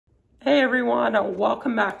Hey everyone,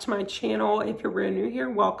 welcome back to my channel. If you're brand new here,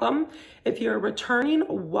 welcome. If you're returning,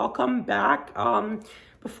 welcome back.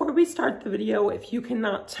 Before we start the video, if you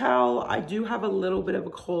cannot tell, I do have a little bit of a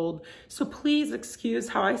cold, so please excuse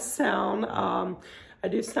how I sound. I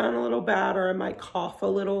do sound a little bad, or I might cough a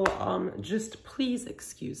little. Just please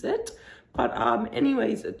excuse it. But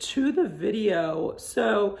anyways, to the video.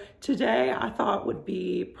 So today I thought would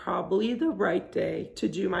be probably the right day to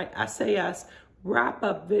do my SAS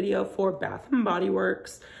wrap-up video for Bath & Body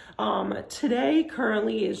Works. Today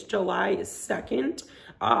currently is July 2nd.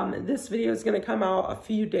 This video is going to come out a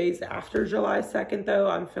few days after July 2nd though.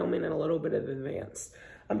 I'm filming in a little bit of advance.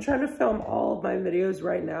 I'm trying to film all of my videos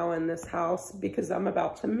right now in this house because I'm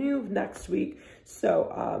about to move next week.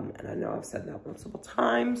 So, and I know I've said that multiple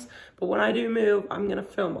times, but when I do move, I'm going to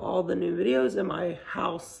film all the new videos in my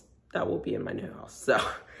house that will be in my new house. So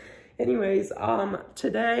anyways,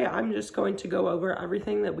 today I'm just going to go over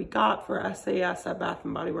everything that we got for SAS at Bath &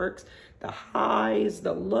 Body Works, the highs,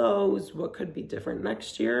 the lows, what could be different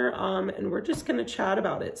next year, and we're just going to chat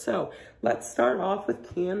about it. So let's start off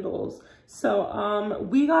with candles. So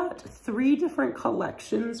we got 3 different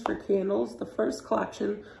collections for candles. The first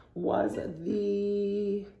collection was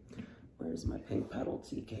the, where's my pink petal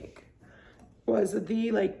tea cake? Was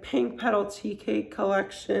the like pink petal tea cake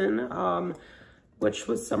collection, which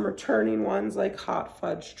was some returning ones like hot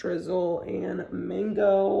fudge drizzle and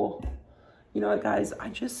mango. You know what, guys,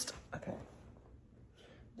 okay.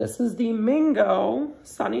 This is the mango,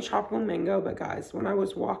 sunny tropical mango, but guys, when I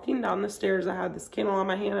was walking down the stairs, I had this candle on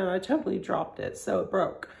my hand and I totally dropped it, so it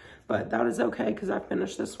broke. But that is okay because I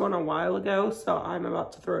finished this one a while ago, so I'm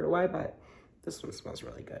about to throw it away, but this one smells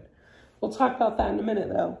really good. We'll talk about that in a minute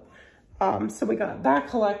though. So we got that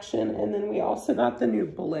collection, and then we also got the new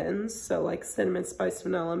blends, so like cinnamon spice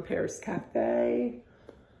vanilla and Paris Cafe.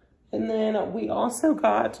 And then we also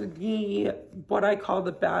got the, what I call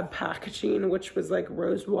the bad packaging, which was like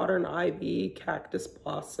rose water and ivy, cactus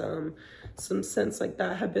blossom, some scents like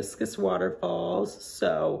that, hibiscus waterfalls.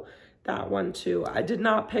 So that one too. I did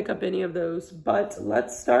not pick up any of those, but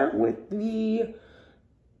let's start with the,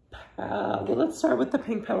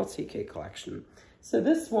 pink petal tea cake collection. So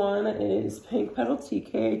this one is pink petal tea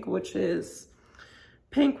cake, which is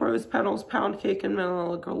pink rose petals, pound cake, and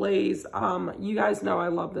vanilla glaze. You guys know I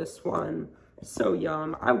love this one. So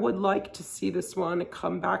yum. I would like to see this one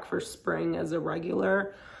come back for spring as a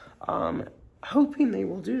regular. Hoping they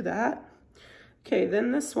will do that. Okay,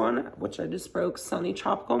 then this one, which I just broke, sunny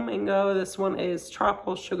tropical mango. This one is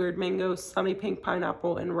tropical sugared mango, sunny pink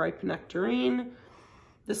pineapple, and ripe nectarine.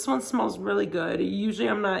 This one smells really good. Usually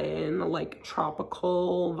I'm not in like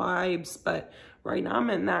tropical vibes, but right now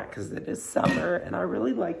I'm in that because it is summer and I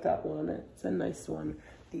really like that one. It's a nice one.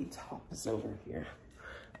 The top is over here.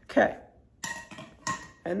 Okay.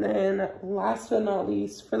 And then last but not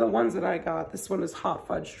least, for the ones that I got, this one is hot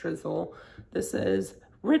fudge drizzle. This is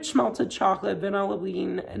rich melted chocolate, vanilla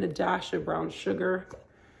bean, and a dash of brown sugar.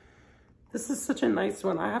 This is such a nice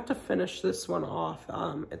one. I have to finish this one off.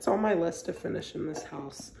 It's on my list to finish in this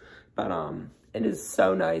house, but it is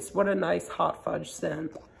so nice. What a nice hot fudge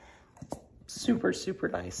scent. Super, super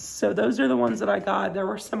nice. So those are the ones that I got. There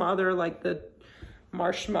were some other, like the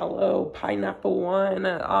marshmallow pineapple one.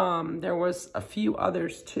 There was a few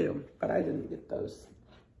others too, but I didn't get those.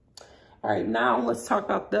 All right, now let's talk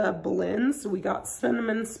about the blends. We got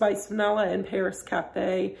cinnamon spice vanilla and Paris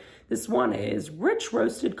Cafe. This one is rich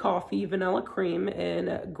roasted coffee, vanilla cream,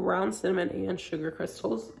 and ground cinnamon and sugar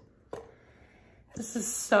crystals. This is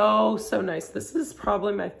so, so nice. This is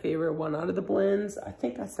probably my favorite one out of the blends. I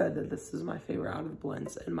think I said that this is my favorite out of the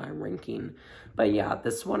blends in my ranking. But yeah,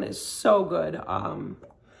 this one is so good.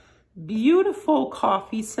 Beautiful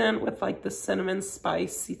coffee scent with like the cinnamon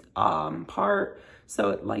spice part.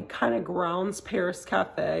 So it like kind of grounds Paris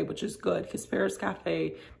Cafe, which is good because Paris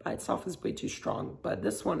Cafe by itself is way too strong. But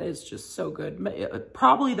this one is just so good.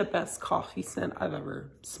 Probably the best coffee scent I've ever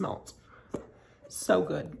smelt. So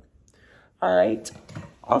good. All right.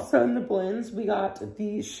 Also in the blends, we got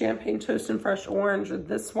the champagne toast and fresh orange.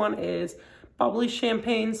 This one is bubbly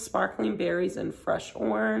champagne, sparkling berries, and fresh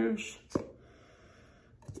orange.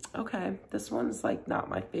 Okay, this one's like not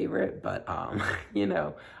my favorite, but you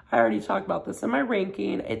know, I already talked about this in my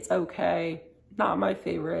ranking. It's okay, not my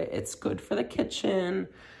favorite. It's good for the kitchen.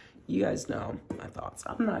 You guys know my thoughts.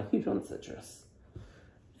 I'm not huge on citrus.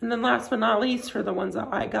 And then last but not least, for the ones that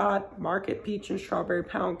I got, market peach and strawberry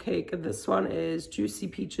pound cake. This one is juicy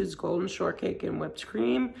peaches, golden shortcake, and whipped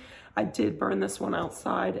cream. I did burn this one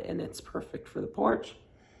outside and it's perfect for the porch.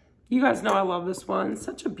 You guys know I love this one.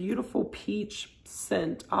 Such a beautiful peach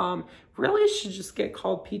scent. Really should just get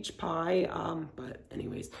called peach pie. But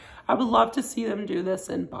anyways, I would love to see them do this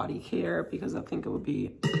in body care because I think it would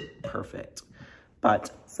be perfect.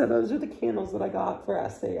 But, so those are the candles that I got for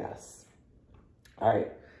SAS. All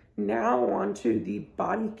right, now on to the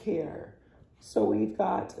body care. So we've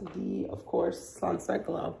got the, of course, Sunset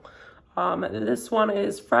Glow. This one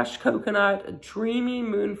is Fresh Coconut, Dreamy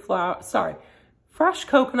Moonflower, Fresh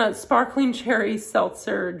Coconut, Sparkling Cherry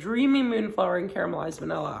Seltzer, Dreamy Moonflower, and Caramelized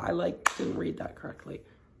Vanilla. I didn't read that correctly.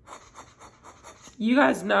 You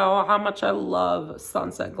guys know how much I love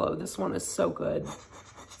Sunset Glow. This one is so good.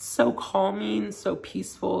 So calming, so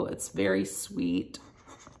peaceful. It's very sweet.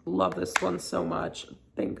 Love this one so much.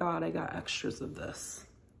 Thank God I got extras of this.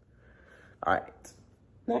 All right.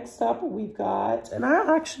 Next up, we've got, and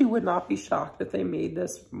I actually would not be shocked if they made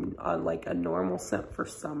this like a normal scent for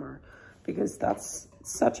summer because that's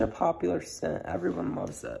such a popular scent. Everyone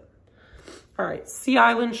loves it. All right, Sea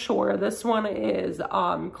Island Shore. This one is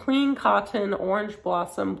Clean Cotton, Orange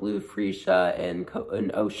Blossom, Blue Freesia,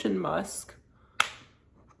 and Ocean Musk.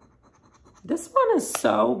 This one is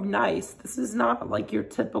so nice. This is not like your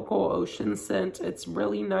typical ocean scent. It's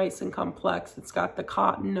really nice and complex. It's got the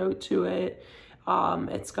cotton note to it.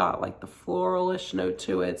 It's got like the floralish note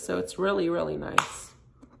to it. So it's really, really nice.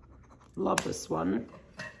 Love this one.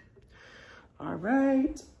 All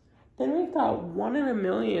right. Then we've got One in a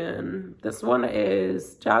Million. This one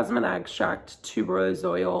is Jasmine Extract, Tuberose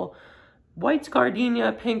Oil, White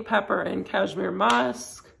Gardenia, Pink Pepper, and Cashmere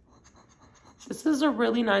Musk. This is a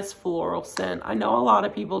really nice floral scent. I know a lot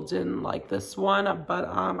of people didn't like this one, but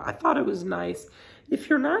I thought it was nice. If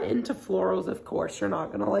you're not into florals, of course, you're not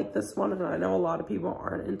going to like this one. And I know a lot of people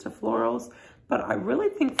aren't into florals, but I really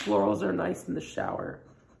think florals are nice in the shower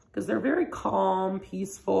because they're very calm,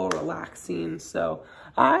 peaceful, relaxing. So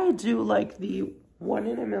I do like the One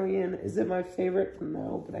in a Million. Is it my favorite?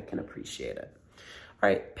 No, but I can appreciate it. All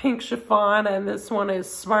right, Pink Chiffon, and this one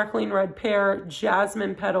is Sparkling Red Pear,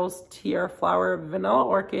 Jasmine Petals, Tiara Flower, Vanilla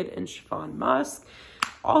Orchid, and Chiffon Musk.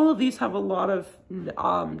 All of these have a lot of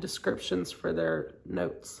descriptions for their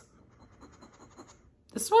notes.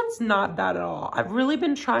 This one's not bad at all. I've really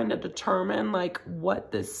been trying to determine like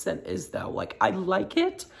what this scent is though. Like I like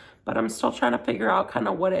it, but I'm still trying to figure out kind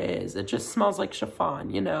of what it is. It just smells like chiffon,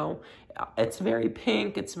 you know. It's very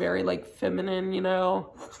pink. It's very like feminine, you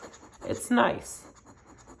know. It's nice.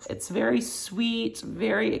 It's very sweet,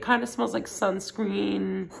 it kind of smells like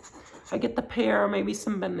sunscreen. I get the pear, maybe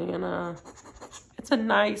some banana. It's a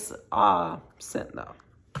nice scent though.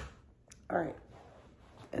 All right.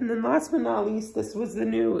 And then last but not least, this was the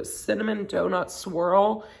new Cinnamon Donut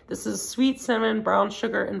Swirl. This is sweet cinnamon, brown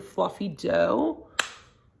sugar, and fluffy dough.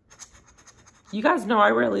 You guys know I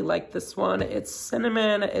really like this one. It's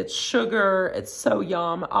cinnamon, it's sugar, it's so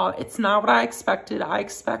yum. It's not what I expected. I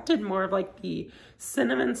expected more of like the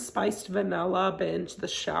cinnamon spiced vanilla, but into the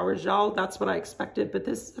shower gel. That's what I expected, but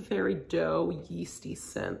this is a very dough, yeasty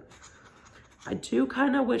scent. I do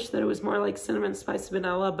kind of wish that it was more like cinnamon spiced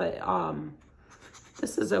vanilla, but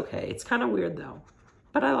this is okay. It's kind of weird though,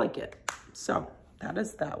 but I like it. So that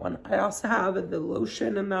is that one. I also have the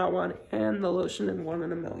lotion in that one and the lotion in One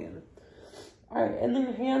in a Million. All right, and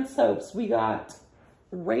then hand soaps, we got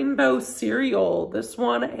Rainbow Cereal. This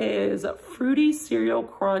one is Fruity Cereal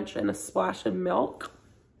Crunch and a Splash of Milk.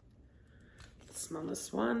 Smell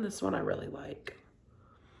this one. This one I really like.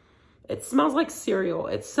 It smells like cereal.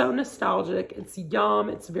 It's so nostalgic. It's yum.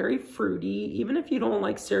 It's very fruity. Even if you don't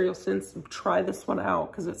like cereal scents, try this one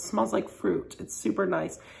out because it smells like fruit. It's super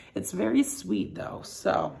nice. It's very sweet though,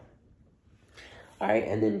 so. All right,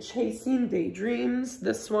 and then Chasing Daydreams.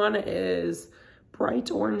 This one is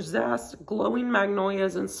Bright Orange Zest, Glowing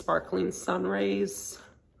Magnolias, and Sparkling Sun Rays.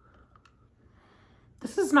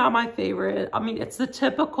 This is not my favorite. I mean, it's the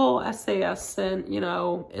typical SAS scent, you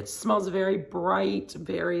know. It smells very bright,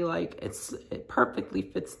 very like, it perfectly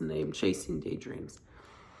fits the name, Chasing Daydreams.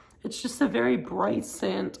 It's just a very bright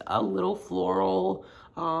scent, a little floral,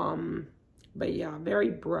 but yeah, very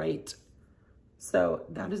bright. So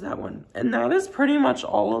that is that one. And that is pretty much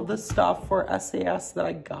all of the stuff for SAS that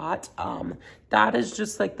I got. That is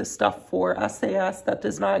just like the stuff for SAS. That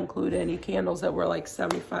does not include any candles that were like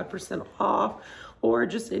 75% off or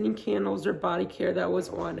just any candles or body care that was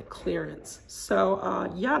on clearance. So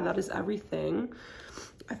yeah, that is everything.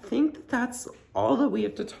 I think that that's all that we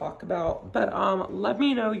have to talk about. But let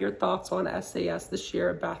me know your thoughts on SAS this year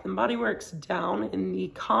at Bath & Body Works down in the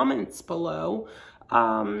comments below.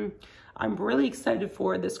 I'm really excited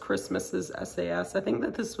for this Christmas's SAS. I think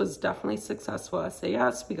that this was definitely successful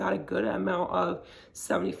SAS. We got a good amount of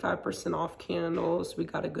 75% off candles. We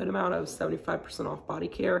got a good amount of 75% off body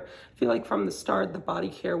care. I feel like from the start, the body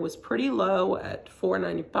care was pretty low at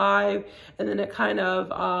 $4.95, and then it kind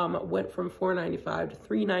of went from $4.95 to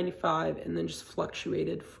 $3.95, and then just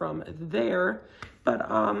fluctuated from there. But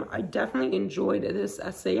I definitely enjoyed this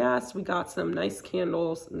SAS. We got some nice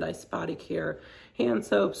candles, nice body care, hand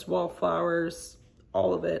soaps, wallflowers,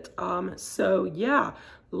 all of it. So yeah,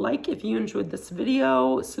 like if you enjoyed this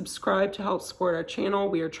video, subscribe to help support our channel.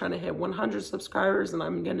 We are trying to hit 100 subscribers, and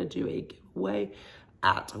I'm gonna do a giveaway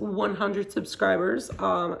at 100 subscribers.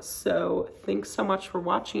 So thanks so much for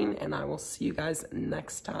watching, and I will see you guys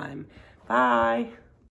next time. Bye.